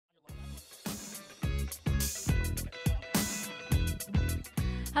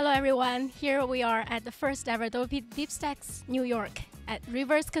Hello everyone, here we are at the first ever WPTDeepStacks New York at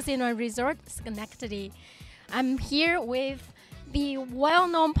Rivers Casino and Resort, Schenectady. I'm here with the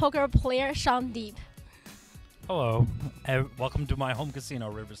well-known poker player, Shaun Deeb. Hello, welcome to my home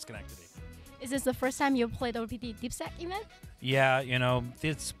casino, Rivers, Schenectady. Is this the first time you played WPTDeepStack event? Yeah, you know,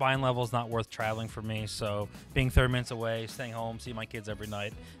 the spine level is not worth traveling for me, so being 30 minutes away, staying home, see my kids every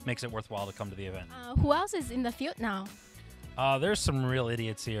night, makes it worthwhile to come to the event. Who else is in the field now? There's some real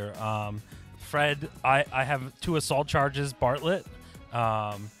idiots here. Fred, I have 2 assault charges, Bartlett.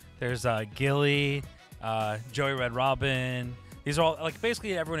 There's Gilly, Joey Red Robin. These are all, like,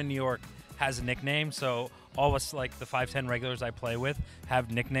 basically everyone in New York has a nickname, so all of us, like the 5'10 regulars I play with, have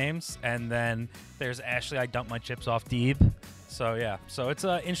nicknames. And then there's Ashley, I dump my chips off Deeb. So yeah, so it's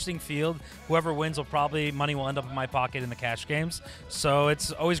an interesting field. Whoever wins money will end up in my pocket in the cash games. So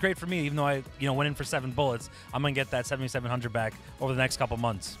it's always great for me, even though I went in for 7 bullets. I'm gonna get that 7,700 back over the next couple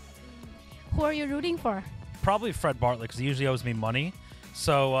months. Who are you rooting for? Probably Fred Bartlett, because he usually owes me money.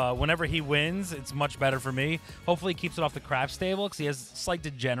 So whenever he wins, it's much better for me. Hopefully he keeps it off the craps table, because he has a slight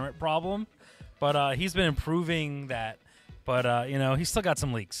degenerate problem. But he's been improving that. But, he's still got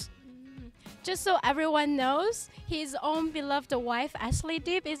some leaks. Just so everyone knows, his own beloved wife, Ashley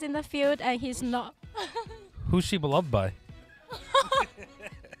Deeb, is in the field, and he's not. Who's she beloved by?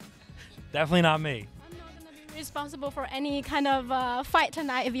 Definitely not me. I'm not going to be responsible for any kind of fight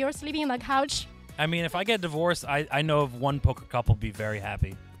tonight if you're sleeping on the couch. I mean, if I get divorced, I know of one poker couple be very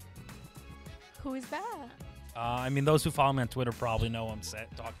happy. Who is that? I mean, those who follow me on Twitter probably know I'm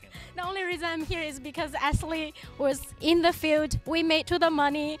talking. The only reason I'm here is because Ashley was in the field. We made to the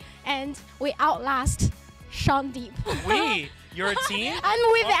money, and we outlast Shaun Deeb. We? You're a team?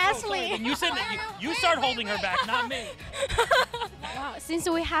 I'm with Ashley. And you said that you start holding her back, not me. Wow, since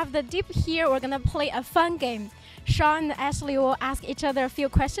we have the Deeb here, we're going to play a fun game. Shaun and Ashley will ask each other a few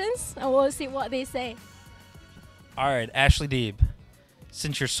questions, and we'll see what they say. All right, Ashley Deeb.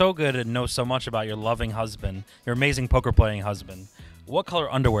 Since you're so good and know so much about your loving husband, your amazing poker playing husband, what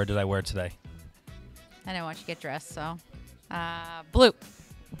color underwear did I wear today? I didn't watch you get dressed, so blue.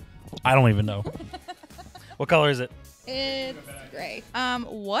 I don't even know. What color is it? It's gray.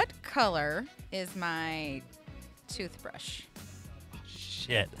 What color is my toothbrush?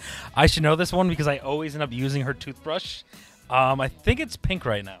 Shit. I should know this one because I always end up using her toothbrush. I think it's pink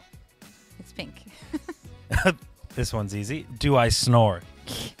right now. It's pink. This one's easy. Do I snore?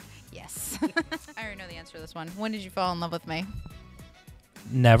 Yes. I already know the answer to this one. When did you fall in love with me?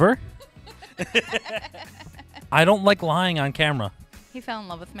 Never. I don't like lying on camera. He fell in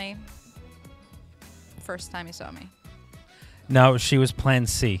love with me first time he saw me. No, she was plan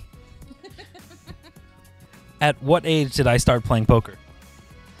C. At what age did I start playing poker?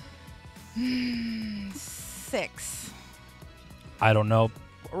 6. I don't know.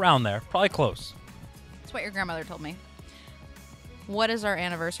 Around there. Probably close. That's what your grandmother told me. What is our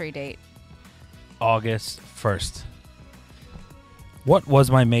anniversary date? August 1st. What was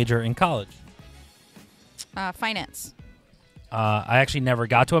my major in college? Finance. I actually never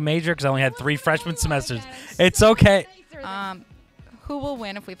got to a major because I only had 3 freshman semesters. It's okay. Who will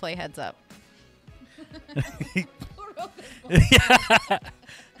win if we play heads up?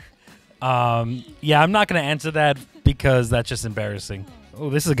 Yeah, I'm not going to answer that because that's just embarrassing. Oh,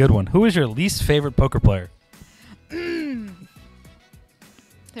 this is a good one. Who is your least favorite poker player? There's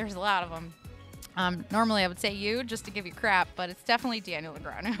a lot of them. Normally I would say you just to give you crap, but it's definitely Daniel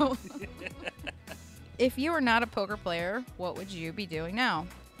Negreanu. If you were not a poker player, what would you be doing now?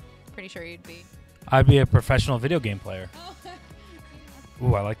 Pretty sure you'd be. I'd be a professional video game player.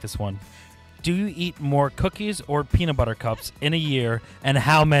 Ooh, I like this one. Do you eat more cookies or peanut butter cups in a year, and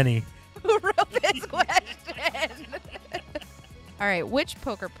how many? Who wrote this question? All right, which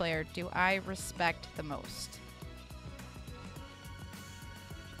poker player do I respect the most?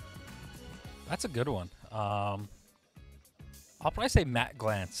 That's a good one. I'll probably say Matt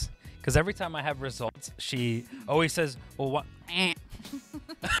Glantz, because every time I have results, she always says, well, what?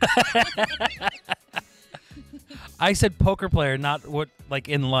 I said poker player, not what, like,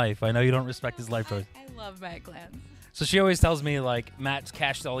 in life. I know you don't respect his life choice. I love Matt Glantz. So she always tells me, like, Matt's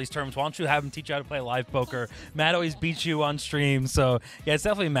cashed all these terms. Why don't you have him teach you how to play live poker? Matt always beats you on stream. So, yeah, it's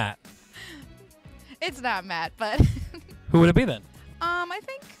definitely Matt. It's not Matt, but... Who would it be then? I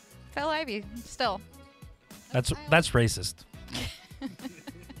think Phil Ivey, still. That's racist.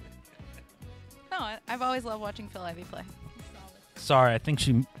 No, I've always loved watching Phil Ivey play. Sorry, I think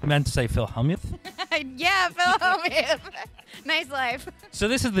she meant to say Phil Hellmuth. Yeah, Phil Hellmuth. Nice life. So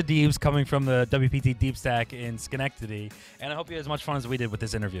this is the Deebs coming from the WPT Deepstack in Schenectady, and I hope you had as much fun as we did with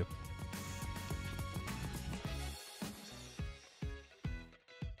this interview.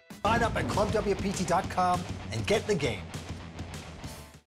 Sign up at ClubWPT.com and get in the game.